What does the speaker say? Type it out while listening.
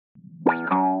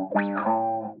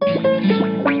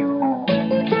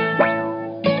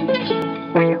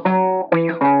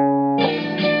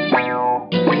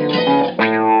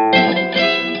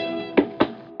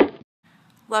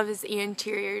Love is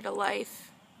anterior to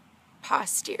life,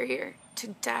 posterior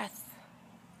to death,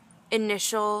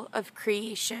 initial of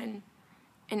creation,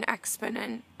 an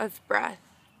exponent of breath.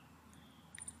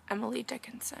 Emily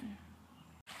Dickinson.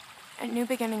 At New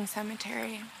Beginning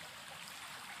Cemetery,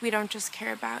 we don't just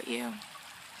care about you,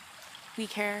 we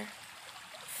care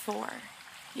for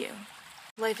you.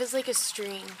 Life is like a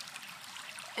stream,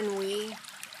 and we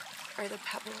are the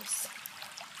pebbles.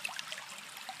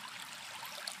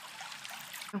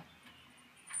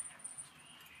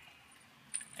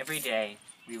 Every day,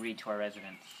 we read to our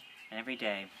residents, and every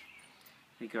day,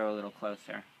 we grow a little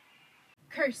closer.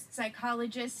 Cursed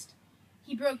psychologist.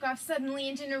 He broke off suddenly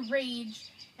and in a rage,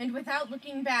 and without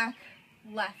looking back,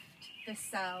 left the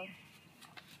cell.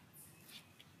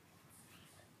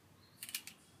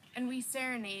 And we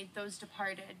serenade those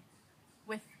departed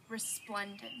with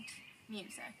resplendent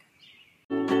music.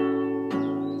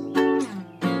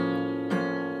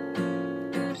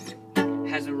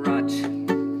 Has a rut.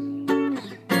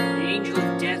 The angel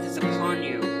of death is upon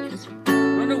you.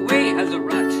 Run away, has a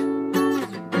rut.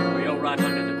 Or you'll rot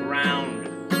under the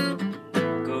ground.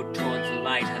 Go towards the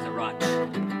light, has a rut.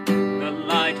 The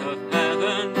light of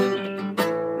heaven.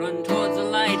 Run towards the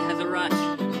light, has a rut.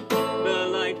 The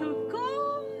light of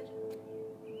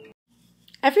God.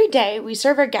 Every day, we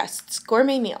serve our guests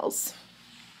gourmet meals.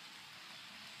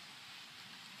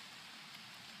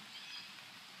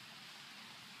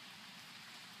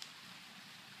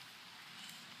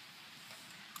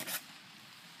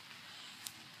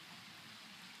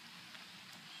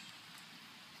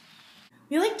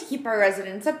 We like to keep our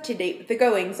residents up to date with the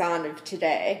goings-on of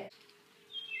today.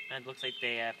 It looks like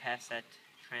they passed that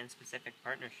Trans-Pacific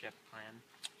Partnership plan.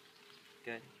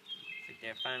 Good. Looks like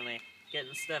they're finally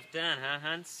getting stuff done, huh,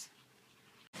 Hunts?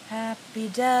 Happy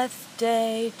Death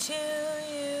Day to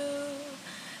you.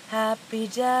 Happy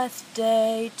Death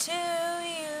Day to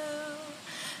you.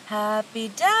 Happy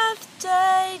Death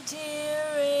Day, dear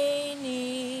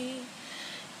Rainey.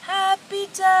 Happy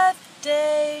Death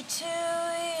Day to you.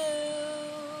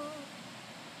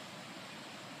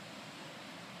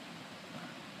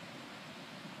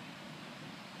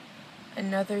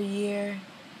 Another year,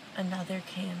 another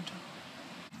candle.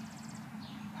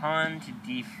 Pawn to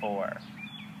D4.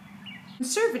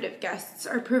 Conservative guests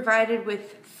are provided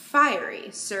with fiery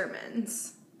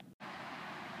sermons.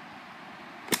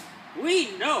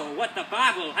 We know what the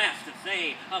Bible has to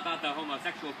say about the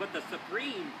homosexuals, but the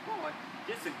Supreme Court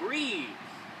disagrees.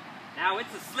 Now,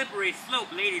 it's a slippery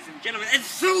slope, ladies and gentlemen, and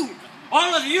soon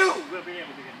all of you will be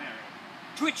able to get married.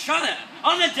 To each other,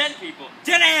 other dead people,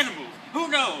 dead animals, who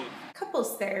knows?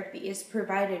 Couples therapy is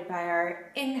provided by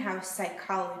our in-house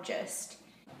psychologist.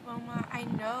 Wilma, I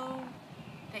know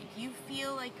that you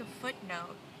feel like a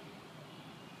footnote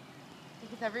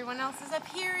because everyone else is up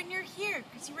here and you're here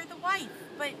because you were the wife.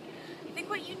 But I think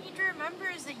what you need to remember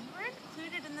is that you weren't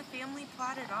included in the family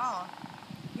plot at all.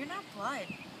 You're not blood.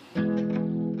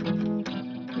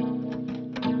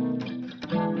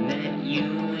 Met you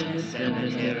in the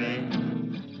cemetery.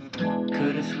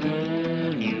 Could have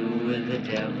sworn you were the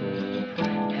devil.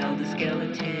 Held a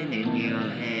skeleton in your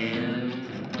hand.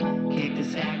 Kicked a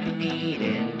sack of meat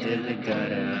into the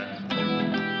gutter.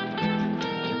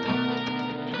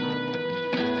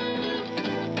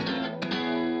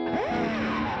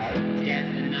 Death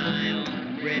denial,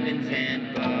 ribbons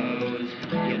and bows.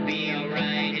 You'll be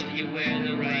alright if you wear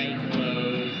the right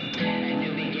clothes. At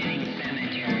New Beginning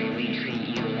Cemetery, we treat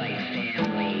you like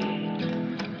family.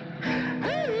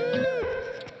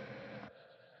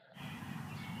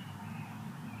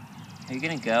 Are you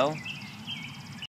gonna go?